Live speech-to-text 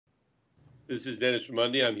This is Dennis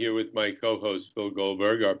Ramundi. I'm here with my co-host, Phil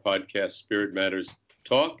Goldberg. Our podcast, Spirit Matters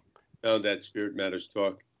Talk, found at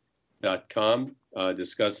spiritmatterstalk.com,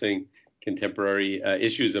 discussing contemporary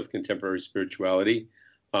issues of contemporary spirituality.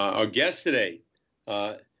 Our guest today,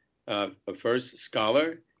 first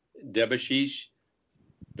scholar, Debashish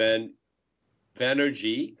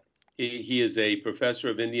Banerjee. He is a professor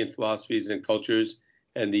of Indian philosophies and cultures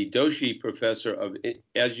and the Doshi Professor of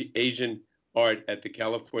Asian Art at the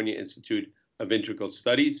California Institute of Integral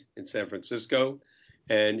Studies in San Francisco.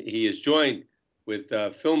 And he is joined with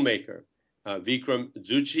filmmaker Vikram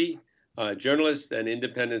Zucchi, journalist and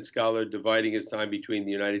independent scholar dividing his time between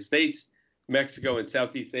the United States, Mexico, and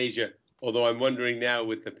Southeast Asia. Although I'm wondering now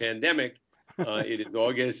with the pandemic, it is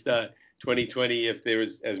August 2020, if there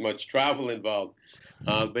is as much travel involved.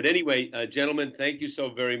 But anyway, gentlemen, thank you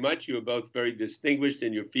so very much. You are both very distinguished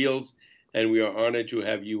in your fields, and we are honored to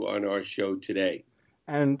have you on our show today.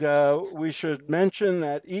 And we should mention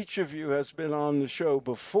that each of you has been on the show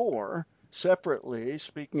before, separately,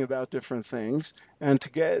 speaking about different things. And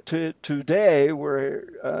today,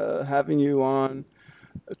 we're having you on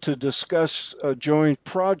to discuss a joint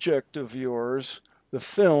project of yours, the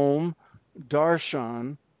film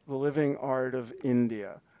Darshan, The Living Art of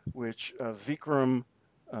India, which Vikram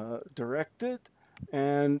directed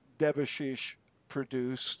and Debashish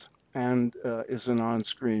produced and is an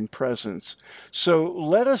on-screen presence. So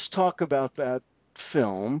let us talk about that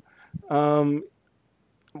film.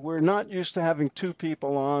 We're not used to having two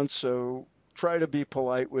people on, so try to be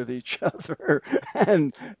polite with each other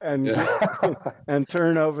and and and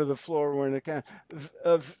turn over the floor when it can.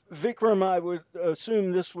 Vikram, I would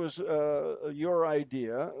assume this was your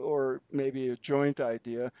idea or maybe a joint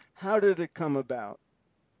idea. How did it come about?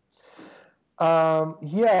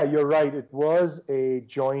 Yeah, you're right. It was a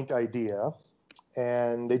joint idea,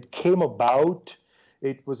 and it came about.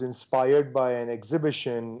 It was inspired by an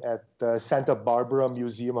exhibition at the Santa Barbara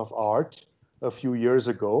Museum of Art a few years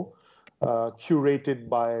ago, curated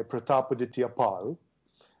by Pratapaditya Pal,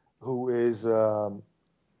 who is,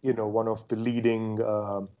 one of the leading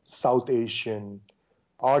South Asian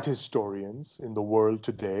art historians in the world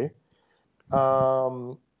today.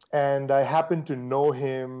 Um, and I happened to know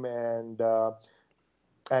him, and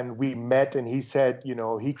we met, and he said,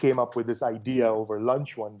 he came up with this idea over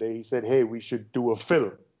lunch one day. He said, "Hey, we should do a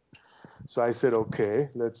film." So I said, "Okay,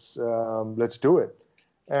 let's do it."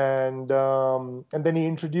 And then he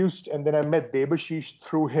introduced, and then I met Debashish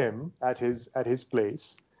through him at his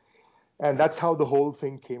place, and that's how the whole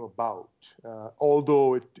thing came about.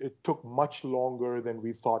 Although it took much longer than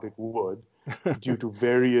we thought it would, due to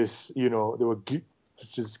various, there were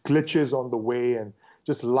just glitches on the way, and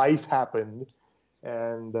just life happened.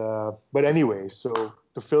 And but anyway, so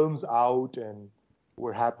the film's out, and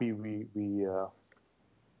we're happy we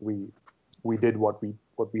we did what we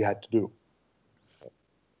had to do.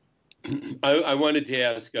 I wanted to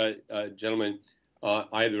ask, gentlemen,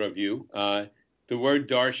 either of you, the word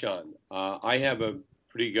darshan. I have a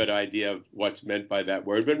pretty good idea of what's meant by that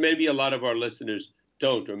word, but maybe a lot of our listeners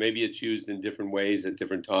don't, or maybe it's used in different ways at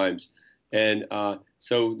different times. And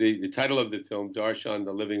so the title of the film, Darshan,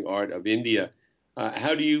 The Living Art of India,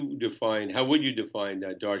 how would you define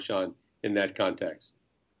darshan in that context?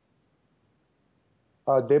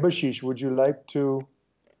 Debashish, would you like to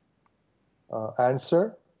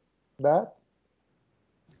answer that?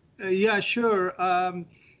 Yeah, sure.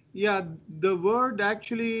 Yeah, the word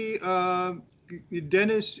actually,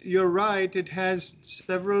 Dennis, you're right. It has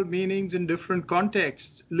several meanings in different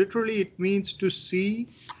contexts. Literally, it means to see,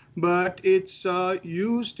 but it's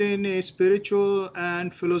used in a spiritual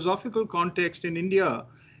and philosophical context in India.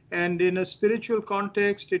 And in a spiritual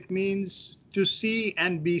context, it means to see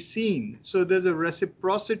and be seen. So there's a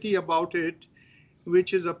reciprocity about it,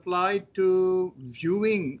 which is applied to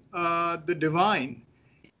viewing the divine,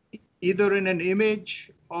 either in an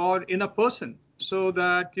image or in a person, so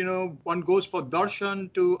that one goes for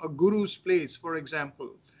darshan to a guru's place, for example.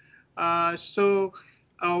 So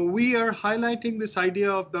we are highlighting this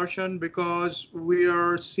idea of darshan because we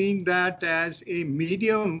are seeing that as a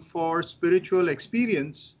medium for spiritual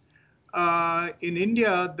experience in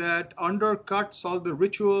India that undercuts all the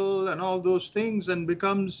ritual and all those things and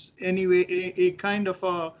becomes anyway a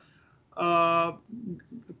uh,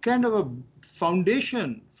 kind of a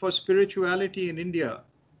foundation for spirituality in India,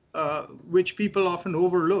 which people often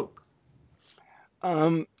overlook.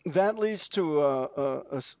 That leads to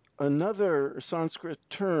another Sanskrit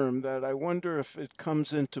term that I wonder if it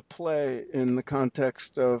comes into play in the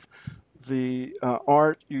context of the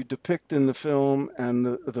art you depict in the film and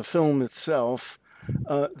the film itself.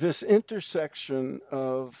 This intersection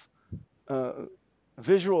of uh,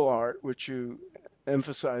 visual art, which you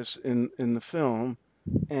emphasize in the film,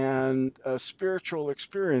 and a spiritual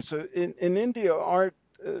experience. So in India, art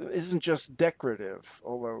isn't just decorative,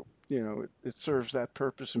 although it serves that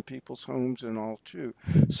purpose in people's homes and all too.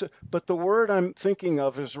 So, but the word I'm thinking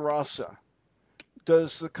of is rasa.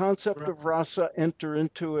 Does the concept of rasa enter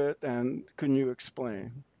into it, and can you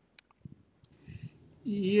explain?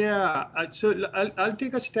 Yeah, so I'll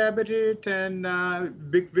take a stab at it, and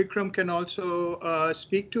Vikram can also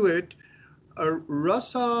speak to it.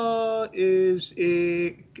 Rasa is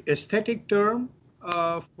a aesthetic term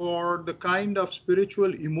for the kind of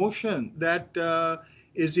spiritual emotion that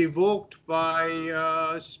is evoked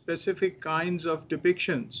by specific kinds of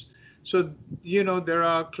depictions. So, there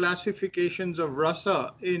are classifications of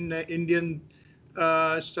rasa in Indian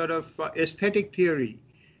sort of aesthetic theory.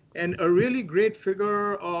 And a really great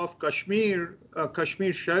figure of Kashmir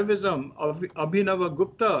Shaivism, Abhinava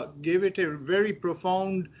Gupta, gave it a very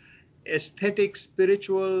profound aesthetic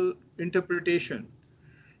spiritual interpretation.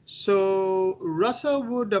 So rasa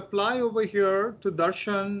would apply over here to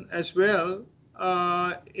darshan as well,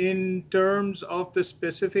 in terms of the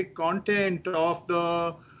specific content of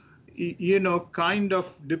the kind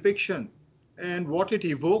of depiction and what it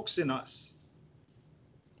evokes in us.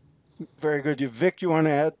 Very good. Vic, you want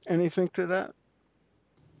to add anything to that?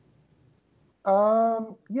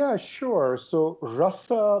 Yeah, sure. So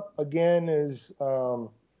rasa again is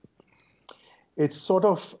it's sort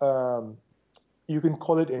of you can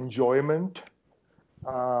call it enjoyment,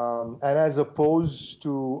 and as opposed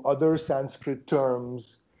to other Sanskrit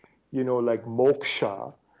terms, like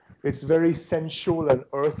moksha, it's very sensual and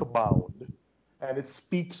earthbound, and it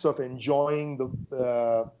speaks of enjoying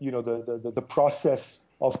the process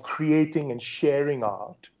of creating and sharing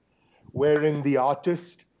art, wherein the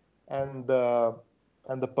artist and the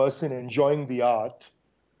and the person enjoying the art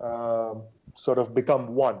uh, sort of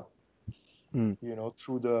become one, Mm.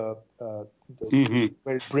 through Mm-hmm.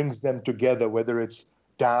 where it brings them together, whether it's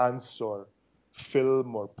dance or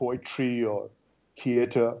film or poetry or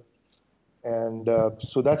theater. And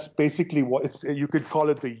so that's basically what you could call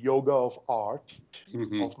it, the yoga of art,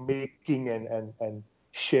 Mm-hmm. of making and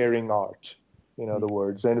sharing art, in other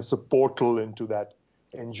words. And it's a portal into that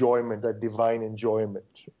enjoyment, that divine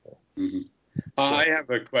enjoyment. Mm-hmm. So, I have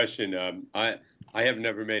a question. I have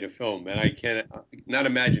never made a film, and I can not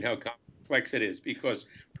imagine how complex it is, because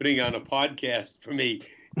putting on a podcast for me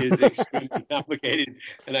is extremely complicated,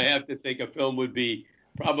 and I have to think a film would be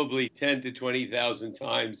probably 10 to 20,000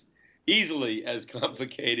 times easily as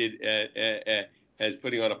complicated as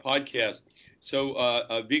putting on a podcast. So,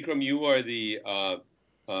 Vikram, you are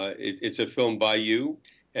it's a film by you,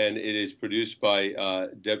 and it is produced by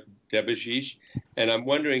Debashish. And I'm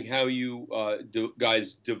wondering how you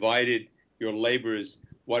guys divided your labors.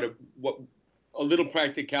 What a little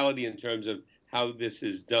practicality in terms of how this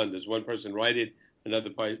is done. Does one person write it, another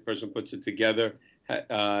person puts it together?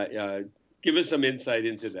 Give us some insight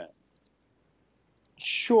into that.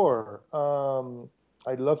 sure.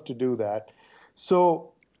 I'd love to do that.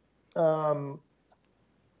 So, um,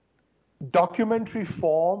 documentary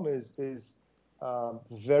form is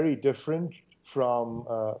very different from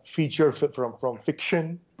from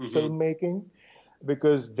fiction Mm-hmm. filmmaking,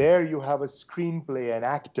 because there you have a screenplay and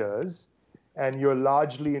actors, and you're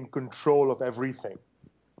largely in control of everything.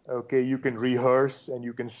 Okay, you can rehearse and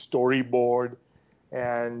you can storyboard,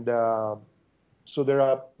 and so there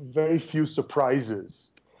are very few surprises,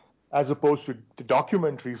 as opposed to the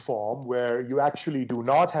documentary form where you actually do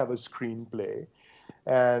not have a screenplay,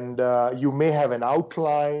 and you may have an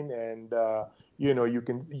outline, and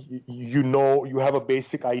you have a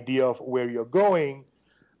basic idea of where you're going,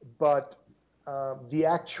 but the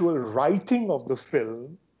actual writing of the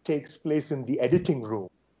film takes place in the editing room,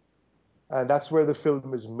 and that's where the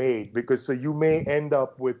film is made. Because so you may end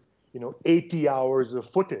up with 80 hours of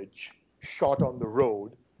footage shot on the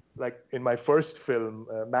road, like in my first film,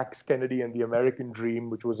 Max Kennedy and the American Dream,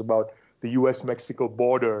 which was about the US Mexico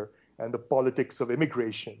border and the politics of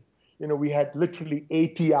immigration. We had literally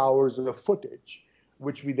 80 hours of footage,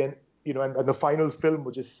 which we then, and the final film,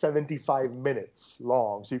 which is 75 minutes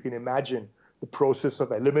long. So you can imagine the process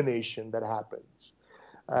of elimination that happens.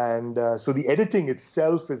 And so the editing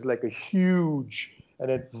itself is like a huge and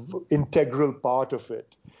an integral part of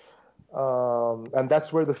it. And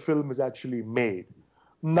that's where the film is actually made.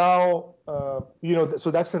 Now,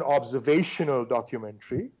 so that's an observational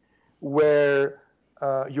documentary where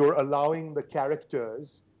you're allowing the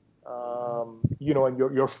characters, and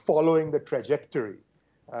you're following the trajectory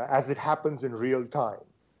as it happens in real time,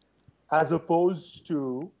 as opposed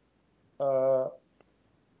to,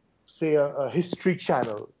 say, a History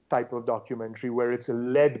Channel type of documentary where it's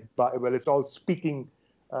it's all speaking,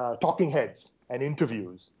 talking heads and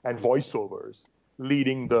interviews and voiceovers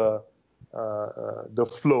leading the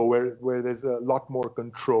flow, where there's a lot more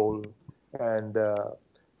control and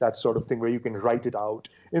that sort of thing, where you can write it out.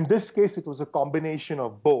 In this case, it was a combination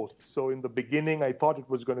of both. So in the beginning, I thought it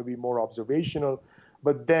was going to be more observational,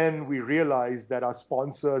 but then we realized that our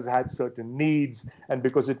sponsors had certain needs, and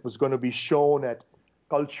because it was going to be shown at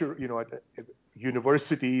culture, at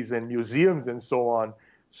universities and museums and so on,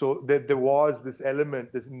 so that there was this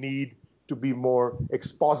element, this need to be more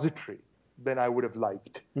expository than I would have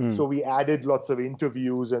liked. So we added lots of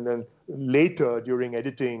interviews, and then later during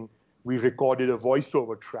editing, we recorded a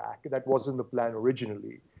voiceover track. That wasn't the plan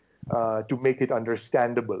originally, to make it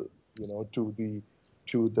understandable, to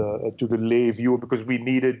the lay viewer, because we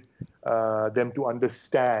needed them to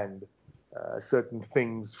understand certain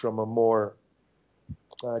things from a more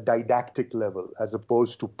didactic level, as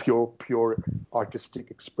opposed to pure artistic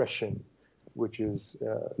expression, which is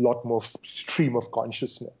a lot more stream of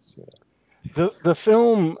consciousness. The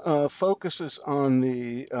film focuses on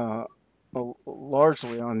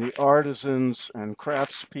largely on the artisans and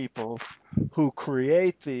craftspeople who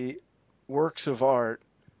create the works of art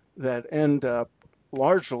that end up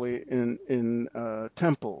largely in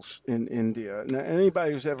temples in India. Now,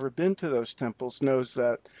 anybody who's ever been to those temples knows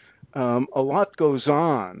that a lot goes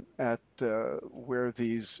on at where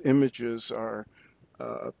these images are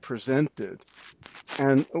presented,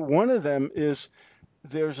 and one of them is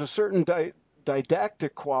there's a certain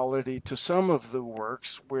didactic quality to some of the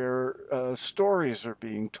works where stories are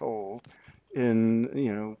being told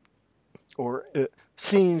in or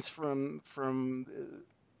scenes from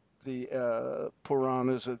the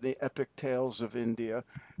Puranas and the epic tales of India.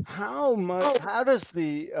 How does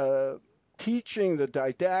the teaching the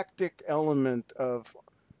didactic element of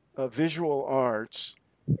visual arts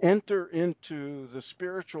enter into the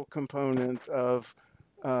spiritual component of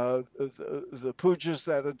the pujas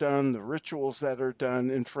that are done, the rituals that are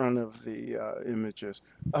done in front of the images?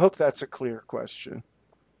 I hope that's a clear question.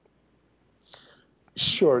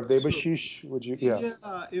 Sure, Debashish, would you? Yeah.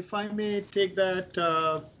 Yeah, if I may take that,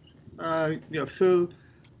 Phil.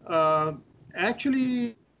 Uh,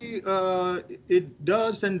 Actually, it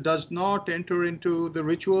does and does not enter into the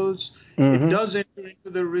rituals. It does enter into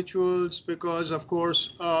the rituals because, of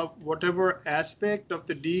course, whatever aspect of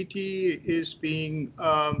the deity is being,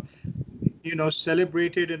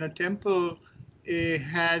 celebrated in a temple,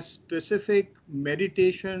 has specific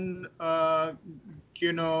meditation,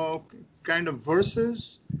 you know, kind of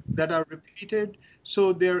verses that are repeated.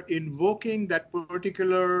 So they're invoking that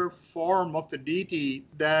particular form of the deity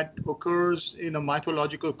that occurs in a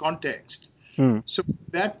mythological context. So, from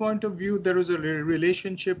that point of view, there is a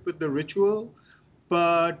relationship with the ritual,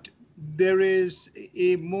 but there is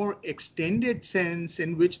a more extended sense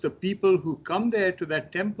in which the people who come there to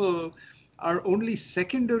that temple are only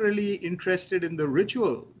secondarily interested in the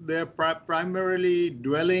ritual. They're primarily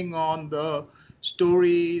dwelling on the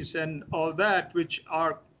stories and all that, which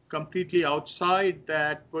are completely outside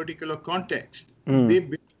that particular context. They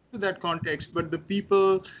belong to that context, but the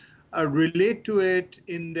people relate to it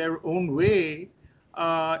in their own way,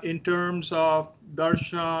 in terms of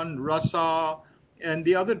darshan, rasa, and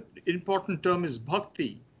the other important term is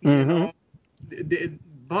bhakti.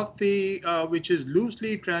 Bhakti, which is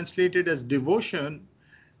loosely translated as devotion,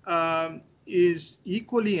 is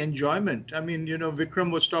equally enjoyment. I mean,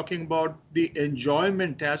 Vikram was talking about the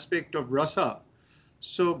enjoyment aspect of rasa.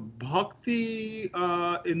 So bhakti,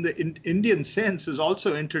 in the Indian sense, is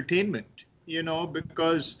also entertainment,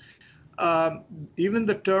 because even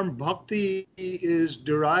the term bhakti is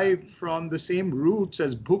derived from the same roots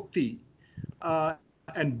as bhukti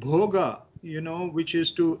and bhoga, which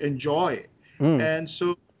is to enjoy. And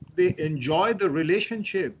so they enjoy the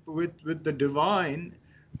relationship with the divine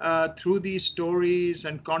through these stories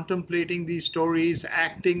and contemplating these stories,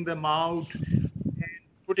 acting them out,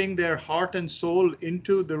 putting their heart and soul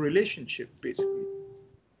into the relationship, basically.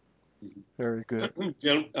 Very good.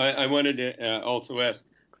 I wanted to also ask,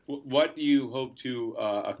 what do you hope to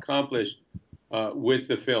accomplish with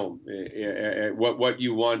the film? What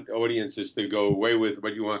you want audiences to go away with,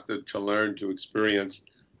 what you want them to learn, to experience?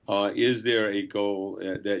 Is there a goal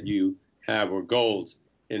that you have, or goals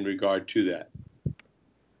in regard to that?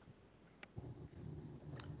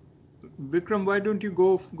 Vikram, why don't you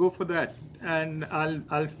go for that, and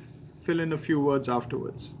I'll fill in a few words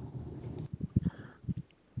afterwards.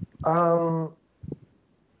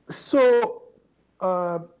 So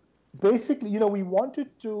basically, we wanted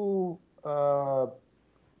to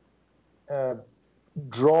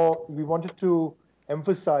we wanted to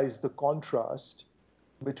emphasize the contrast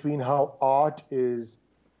between how art is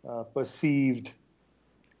perceived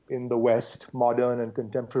in the West, modern and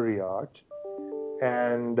contemporary art,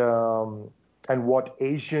 and what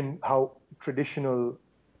how traditional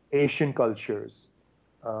Asian cultures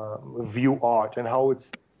view art, and how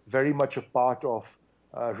it's very much a part of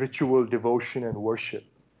ritual devotion and worship.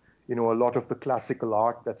 You know, a lot of the classical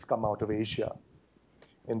art that's come out of Asia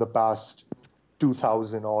in the past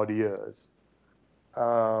 2,000 odd years,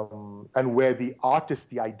 and where the artist,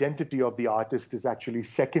 the identity of the artist is actually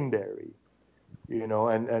secondary, you know,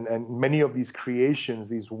 and many of these creations,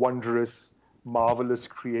 these wondrous, marvelous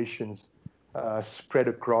creations spread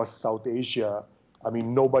across South Asia. I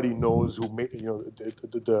mean, nobody knows who made, you know,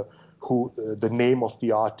 the name of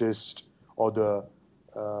the artist or the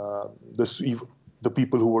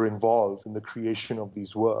people who were involved in the creation of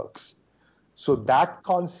these works. So that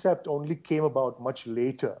concept only came about much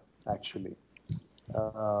later, actually,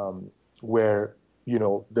 where, you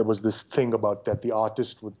know, there was this thing about that the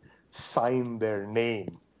artist would sign their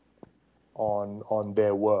name on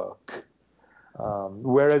their work.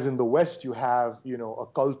 Whereas in the West, you have, you know, a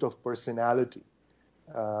cult of personality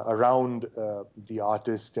around the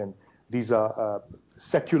artist, and these are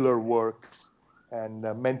secular works and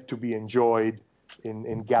meant to be enjoyed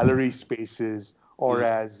in gallery spaces or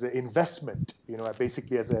as investment, you know,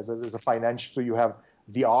 basically as a financial. So you have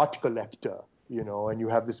the art collector, you know, and you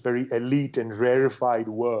have this very elite and rarefied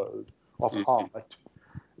world of art.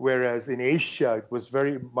 Whereas in Asia, it was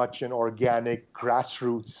very much an organic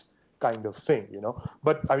grassroots kind of thing, you know.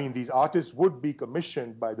 But I mean, these artists would be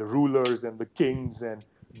commissioned by the rulers and the kings and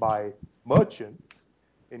by merchants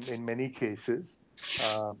in many cases,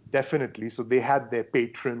 definitely. So they had their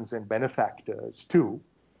patrons and benefactors too.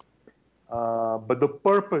 But the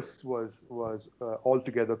purpose was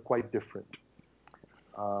altogether quite different.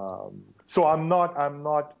 So I'm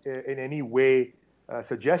not in any way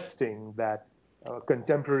suggesting that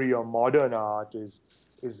contemporary or modern art is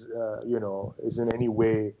you know, is in any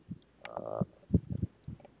way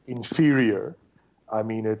inferior. I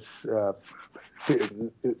mean, it's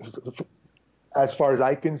as far as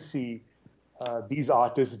I can see, these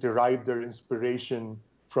artists derive their inspiration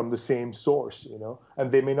from the same source, you know, and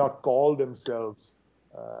they may not call themselves.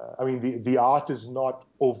 I mean, the art is not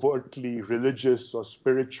overtly religious or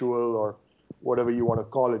spiritual or whatever you want to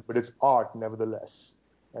call it, but it's art nevertheless,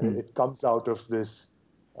 and it comes out of this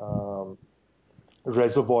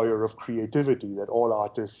reservoir of creativity that all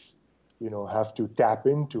artists, you know, have to tap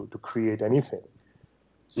into to create anything.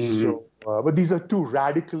 So, but these are two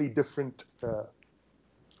radically different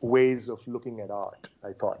ways of looking at art,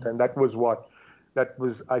 I thought. And I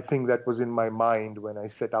think that was in my mind when I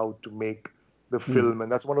set out to make the film.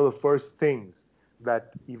 And that's one of the first things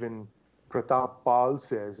that even Pratap Pal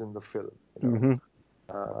says in the film, you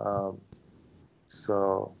know.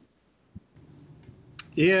 So.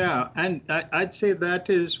 Yeah, and I'd say that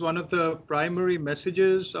is one of the primary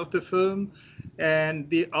messages of the film. And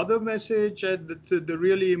the other message, the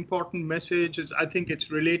really important message, is I think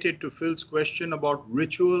it's related to Phil's question about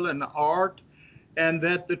ritual and art, and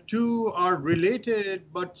that the two are related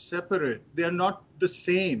but separate. They're not the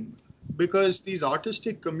same, because these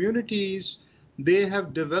artistic communities, they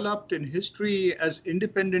have developed in history as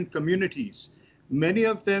independent communities. Many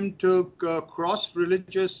of them took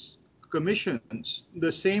cross-religious commissions.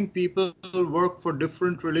 The same people work for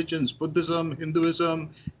different religions, Buddhism, Hinduism,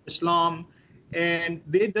 Islam, and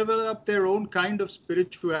they develop their own kind of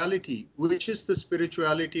spirituality, which is the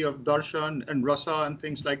spirituality of darshan and rasa and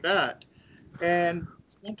things like that. And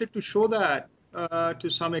wanted to show that to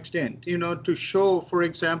some extent, you know, to show, for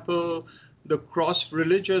example, the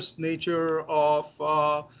cross-religious nature of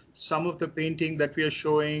some of the painting that we are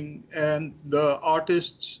showing, and the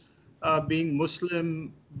artists being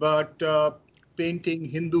Muslim but painting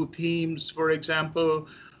Hindu themes, for example.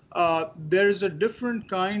 There is a different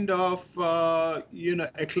kind of, you know,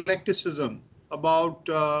 eclecticism about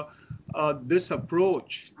this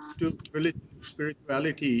approach to religion and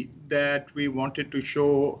spirituality that we wanted to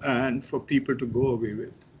show and for people to go away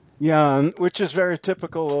with. Yeah, which is very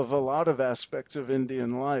typical of a lot of aspects of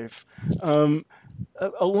Indian life.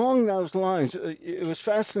 Along those lines, it was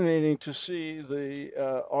fascinating to see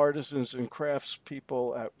the artisans and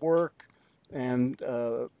craftspeople at work and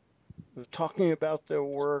talking about their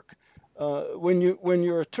work. When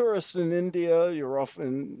you're a tourist in India,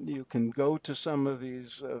 you can go to some of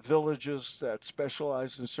these villages that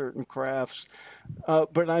specialize in certain crafts.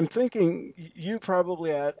 But I'm thinking you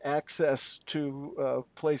probably had access to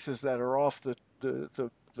places that are off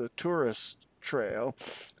the tourist trail.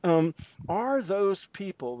 Are those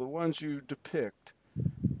people, the ones you depict,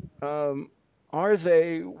 um, are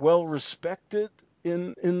they well respected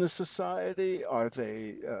in the society? Are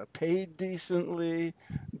they paid decently?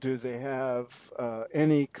 Do they have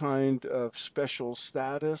any kind of special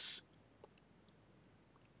status?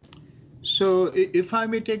 So, if I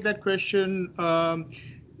may take that question,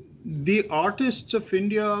 the artists of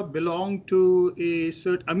India belong to a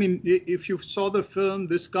certain. I mean, if you saw the film,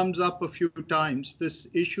 this comes up a few times. This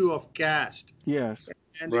issue of caste, Yes.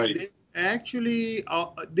 and Right. they actually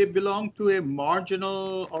they belong to a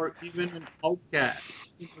marginal or even an outcast.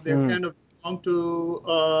 They're Mm. kind of belong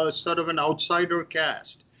to sort of an outsider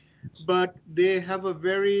caste, but they have a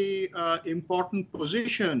very important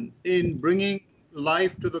position in bringing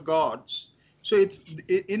life to the gods. So it's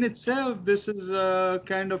in itself, this is a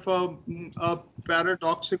kind of a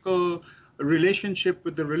paradoxical relationship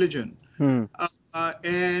with the religion. Mm.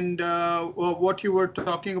 And what you were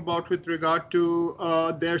talking about with regard to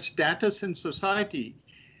their status in society.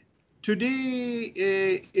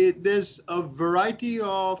 Today, there's a variety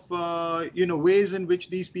of ways in which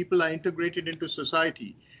these people are integrated into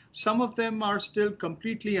society. Some of them are still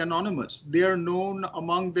completely anonymous. They are known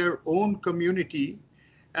among their own community,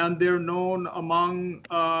 and they're known among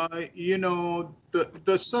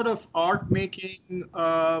the sort of art making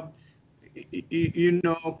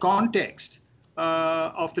context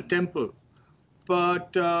of the temple.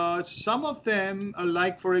 But some of them,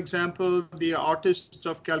 like for example, the artists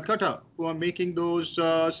of Calcutta who are making those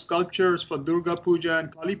sculptures for Durga Puja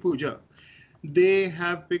and Kali Puja, they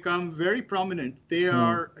have become very prominent. They Mm.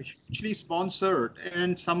 are hugely sponsored,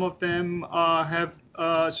 and some of them have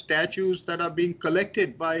statues that are being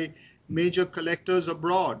collected by major collectors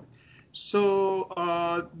abroad. So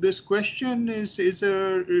this question is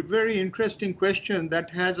a very interesting question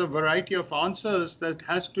that has a variety of answers that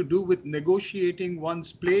has to do with negotiating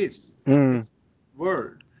one's place in Mm. the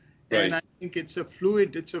world. And Right. I think it's a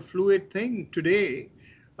fluid thing today,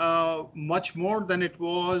 much more than it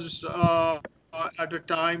was at a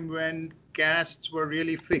time when castes were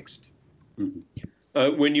really fixed. Mhm.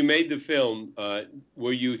 When you made the film,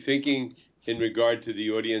 were you thinking in regard to the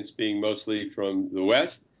audience being mostly from the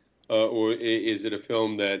West, or is it a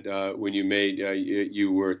film that when you made,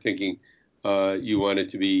 you were thinking you wanted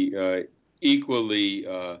to be equally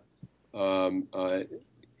um,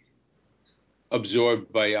 absorbed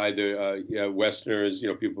by either Westerners,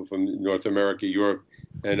 people from North America, Europe,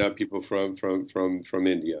 and people from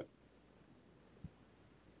India?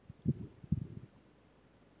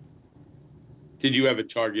 Did you have a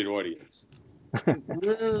target audience?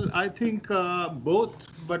 Well, I think both,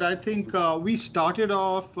 but I think we started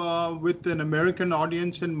off with an American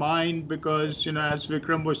audience in mind because, as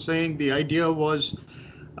Vikram was saying, the idea was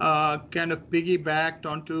kind of piggybacked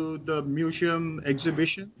onto the museum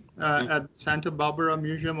exhibition Mhm. at Santa Barbara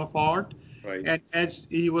Museum of Art. Right. And as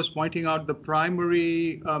he was pointing out, the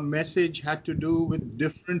primary message had to do with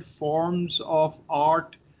different forms of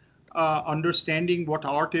art, understanding what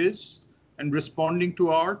art is and responding to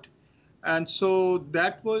art. And so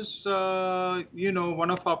that was,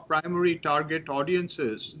 one of our primary target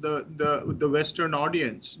audiences, the Western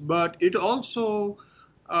audience. But it also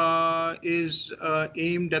is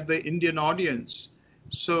aimed at the Indian audience.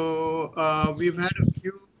 So we've had a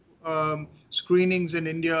few screenings in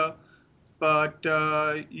India, but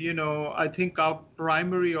I think our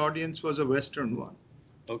primary audience was a Western one.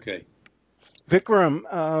 Okay. Vikram,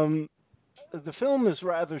 the film is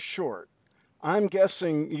rather short. I'm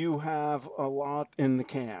guessing you have a lot in the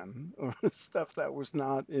can, or stuff that was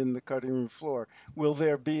not in the cutting room floor. Will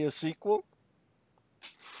there be a sequel?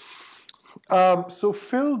 So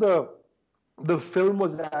Phil, the film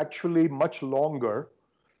was actually much longer,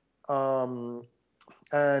 um,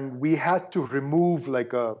 and we had to remove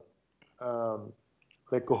um,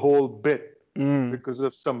 like a whole bit Mm. because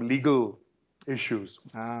of some legal issues.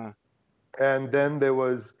 Ah. And then there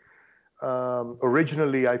was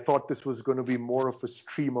originally I thought this was going to be more of a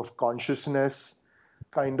stream of consciousness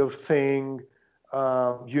kind of thing,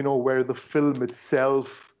 where the film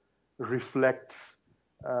itself reflects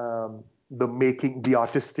the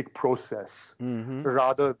artistic process Mm-hmm.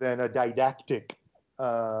 rather than a didactic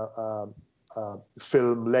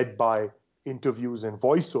film led by interviews and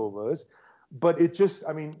voiceovers. But it just,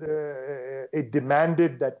 I mean, it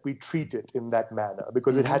demanded that we treat it in that manner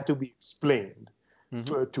because it Mm-hmm. had to be explained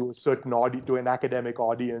Mm-hmm. to a certain audience, to an academic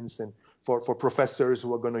audience, and for professors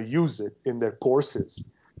who are going to use it in their courses.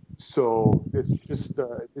 So it's just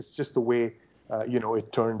the way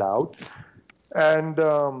it turned out, and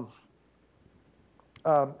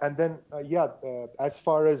then as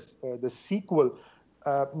far as the sequel,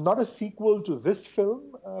 not a sequel to this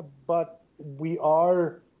film, but we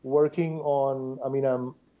are working on. I mean,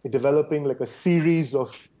 I'm developing like a series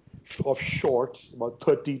of of shorts, about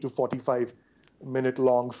 30 to 45-minute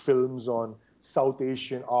long films on South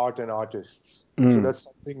Asian art and artists. So Mm, that's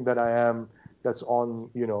something that's on,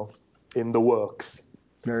 in the works.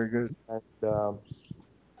 very good. And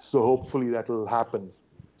so hopefully that'll happen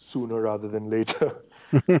sooner rather than later.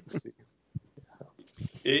 See.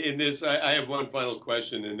 In this, I have one final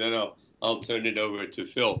question, and then I'll turn it over to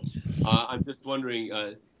Phil. I'm just wondering,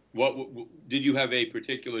 what did you have a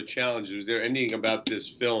particular challenge? Was there anything about this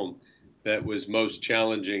film that was most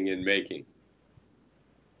challenging in making?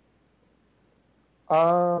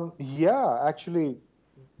 Yeah, actually,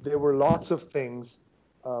 there were lots of things.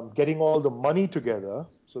 Getting all the money together,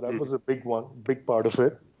 so that Mhm. was a big part of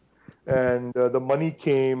it. And the money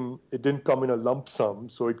came, it didn't come in a lump sum,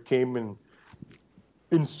 so it came in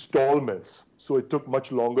installments. So it took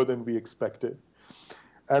much longer than we expected.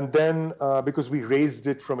 And then because we raised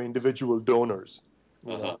it from individual donors,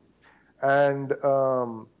 you Uh-huh. know, and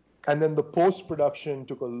um, and then the post production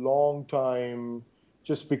took a long time,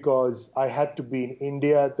 just because I had to be in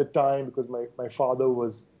India at the time because my father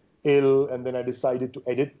was ill, and then I decided to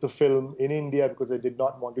edit the film in India because I did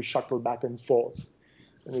not want to shuttle back and forth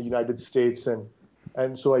in the United States,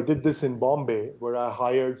 and so I did this in Bombay, where I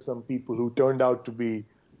hired some people who turned out to be,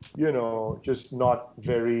 just not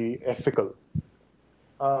very ethical.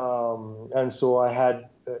 And so I had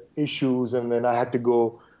issues, and then I had to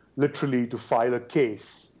go literally to file a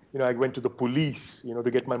case. I went to the police,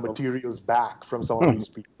 to get my materials back from some of these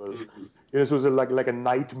people. Mhm. So it was like a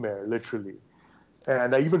nightmare, literally.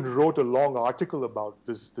 And I even wrote a long article about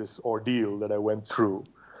this ordeal that I went through.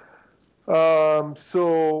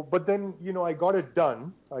 But then, I got it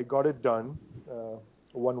done. I got it done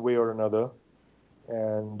one way or another.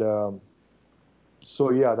 And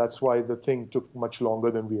so, yeah, that's why the thing took much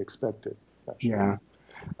longer than we expected, actually. Yeah.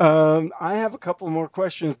 I have a couple more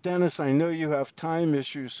questions. Dennis, I know you have time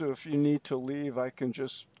issues, so if you need to leave, I can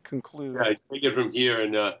just conclude. Yeah, take it from here.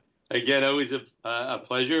 And again, always a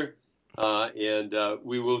pleasure. And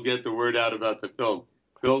we will get the word out about the film.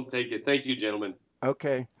 Phil, take it. Thank you, gentlemen.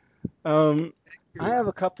 Okay. Um, I You. have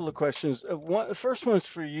a couple of questions. The first one's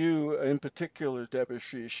for you in particular,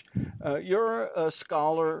 Debashish. You're a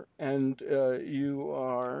scholar and you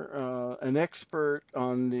are an expert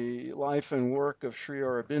on the life and work of Sri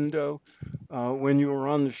Aurobindo. When you were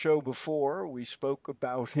on the show before, we spoke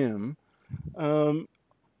about him. Um,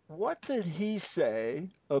 what did he say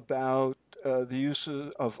about the use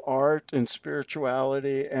of art and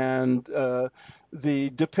spirituality and the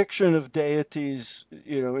depiction of deities,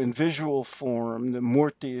 in visual form, the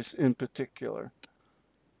murtis in particular?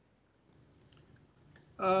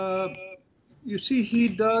 Uh, you see, he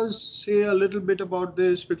does say a little bit about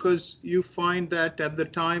this because you find that at the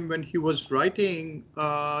time when he was writing,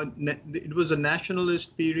 it was a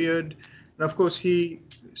nationalist period. And of course, he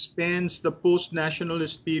spans the post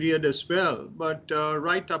nationalist period as well, but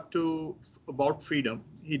right up to about freedom.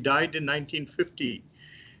 He died in 1950.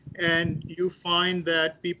 And you find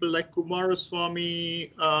that people like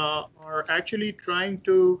Kumaraswamy are actually trying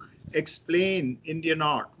to explain Indian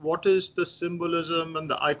art. What is the symbolism and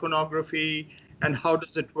the iconography, and how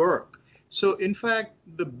does it work? So, in fact,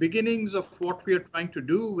 the beginnings of what we are trying to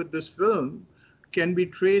do with this film can be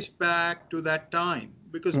traced back to that time.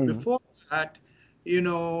 Because Hmm. before that,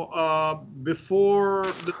 before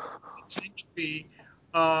the century,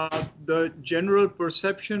 the general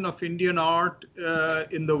perception of Indian art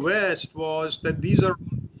in the West was that these are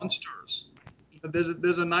monsters.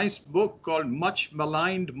 There's a nice book called Much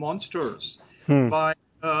Maligned Monsters Hmm. by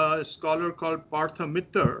a scholar called Partha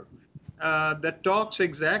Mittar that talks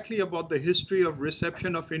exactly about the history of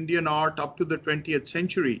reception of Indian art up to the 20th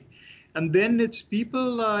century. And then it's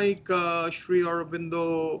people like Sri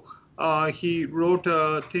Aurobindo. He wrote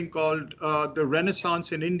a thing called The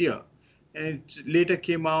Renaissance in India, and it later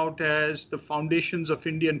came out as The Foundations of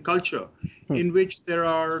Indian Culture, Hmm. in which there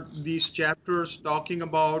are these chapters talking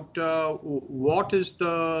about what is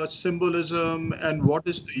the symbolism and what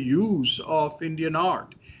is the use of Indian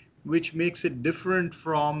art, which makes it different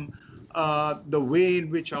from the way in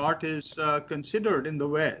which art is considered in the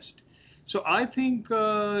West. So I think,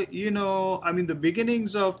 I mean, the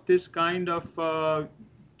beginnings of this kind of,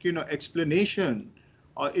 explanation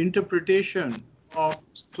or interpretation of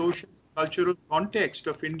social cultural context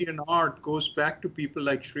of Indian art goes back to people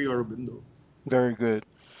like Sri Aurobindo. Very good.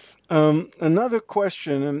 Another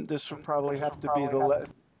question, and this will probably have to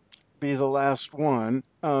be the last one.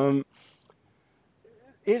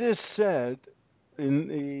 It is said in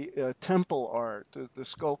the temple art, the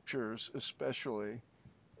sculptures especially,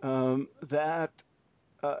 that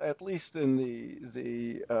at least in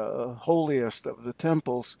the holiest of the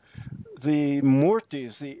temples, the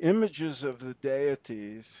murtis, the images of the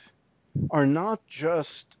deities, are not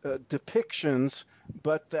just depictions,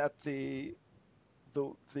 but that the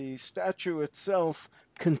statue itself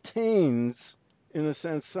contains, in a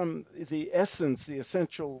sense, some the essence, the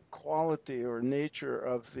essential quality or nature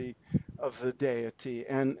of the deity,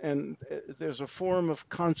 and there's a form of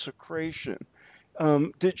consecration.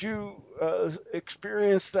 Did you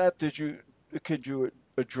experience that? Could you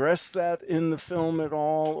address that in the film at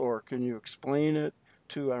all, or can you explain it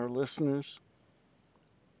to our listeners?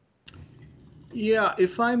 Yeah,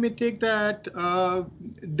 if I may take that,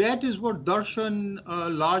 that is what darshan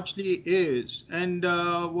largely is. And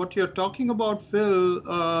what you're talking about, Phil,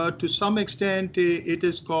 to some extent, it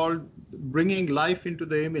is called bringing life into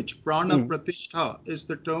the image. Prana Mm, pratishtha is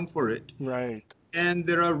the term for it. right. And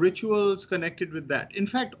there are rituals connected with that. In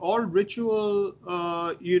fact, all ritual,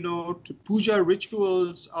 to puja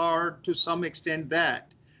rituals are to some extent that.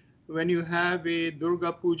 When you have a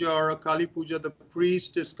Durga Puja or a Kali Puja, the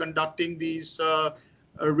priest is conducting these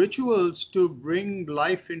rituals to bring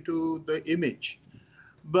life into the image.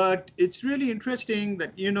 But it's really interesting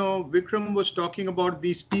that, Vikram was talking about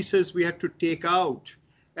these pieces we had to take out.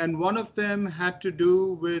 And one of them had to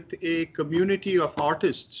do with a community of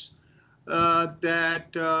artists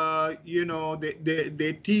that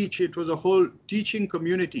they teach. It was a whole teaching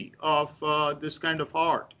community of this kind of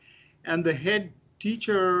art, and the head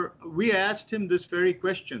teacher, we asked him this very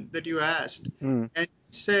question that you asked, Mm. and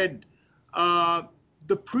he said, uh,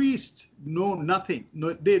 the priests know nothing,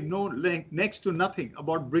 no, they know next to nothing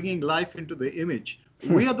about bringing life into the image.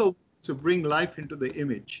 We are the ones who bring life into the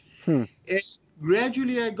image. Hmm. And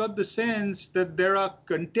gradually, I got the sense that there are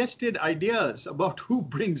contested ideas about who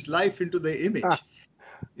brings life into the Ah, image.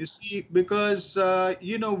 You see, because,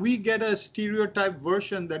 we get a stereotype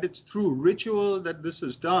version that it's through ritual that this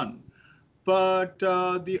is done. But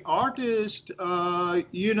the artist,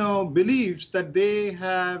 believes that they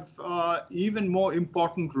have even more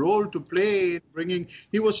important role to play in bringing.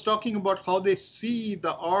 He was talking about how they see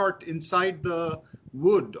the art inside the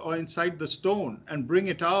wood or inside the stone and bring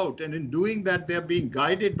it out. And in doing that, they're being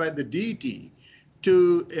guided by the deity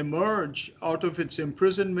to emerge out of its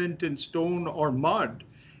imprisonment in stone or mud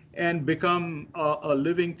and become a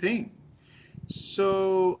living thing.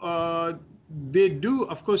 So they do,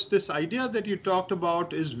 of course, this idea that you talked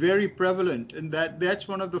about is very prevalent, and that's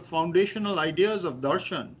one of the foundational ideas of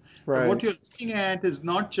darshan. That what right. you're looking at is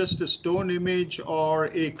not just a stone image or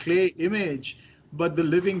a clay image, but the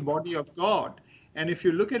living body of God. And if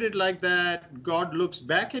you look at it like that, God looks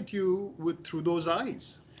back at you through those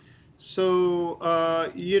eyes. So,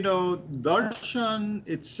 darshan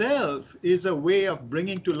itself is a way of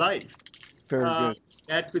bringing to life Very uh, good.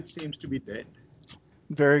 that which seems to be dead.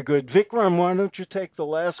 Very good. Vikram, why don't you take the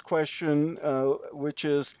last question, which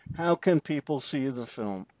is how can people see the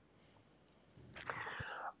film?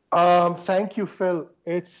 Thank you, Phil.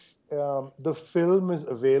 It's the film is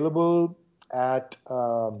available at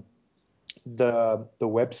the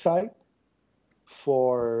website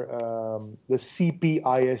for the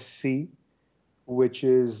CPISC, which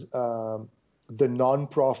is the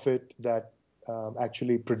nonprofit that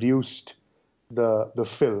actually produced the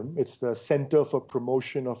film. It's the Center for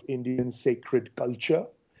Promotion of Indian Sacred Culture,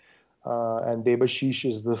 and Debashish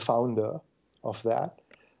is the founder of that.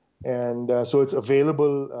 And so it's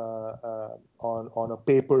available on a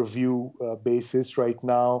pay-per-view basis right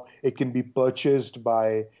now. It can be purchased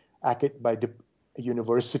by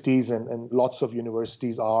universities, and lots of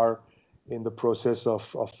universities are in the process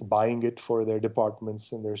of buying it for their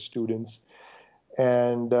departments and their students.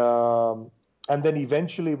 And and then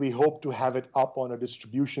eventually we hope to have it up on a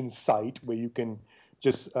distribution site where you can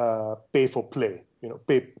just pay for play,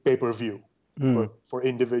 pay-per-view Hmm. for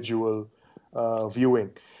individual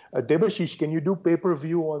viewing. Debashish, can you do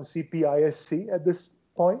pay-per-view on CPISC at this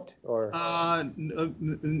point, or?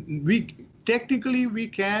 We technically we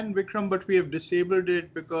can, Vikram, but we have disabled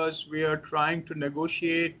it because we are trying to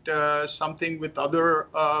negotiate something with other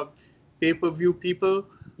pay-per-view people. Uh,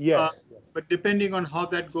 Yes. but depending on how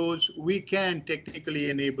that goes, we can technically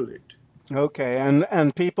enable it. Okay,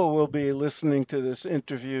 and people will be listening to this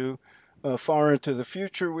interview far into the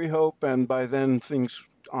future, we hope, and by then things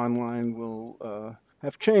online will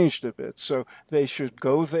have changed a bit. So they should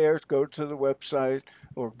go there, go to the website,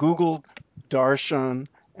 or Google Darshan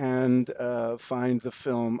and find the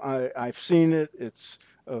film. I've seen it. It's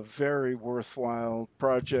a very worthwhile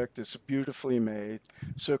project. It's beautifully made.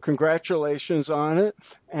 So congratulations on it,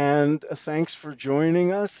 and thanks for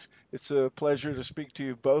joining us. It's a pleasure to speak to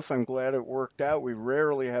you both. I'm glad it worked out. We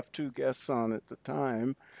rarely have two guests on at the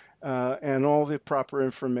time, and all the proper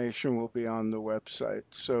information will be on the website.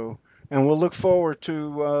 So And we'll look forward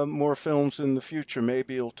to more films in the future.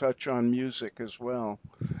 Maybe you'll touch on music as well.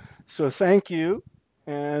 So thank you.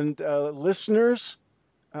 And listeners,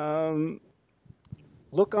 um,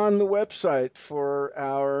 look on the website for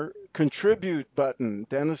our contribute button.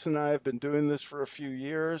 Dennis and I have been doing this for a few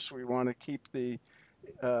years. We want to keep the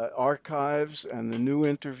archives and the new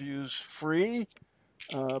interviews free,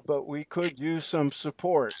 but we could use some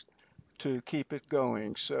support to keep it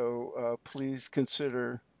going. So please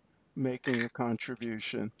consider making a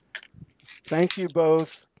contribution. Thank you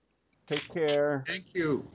both. Take care. Thank you.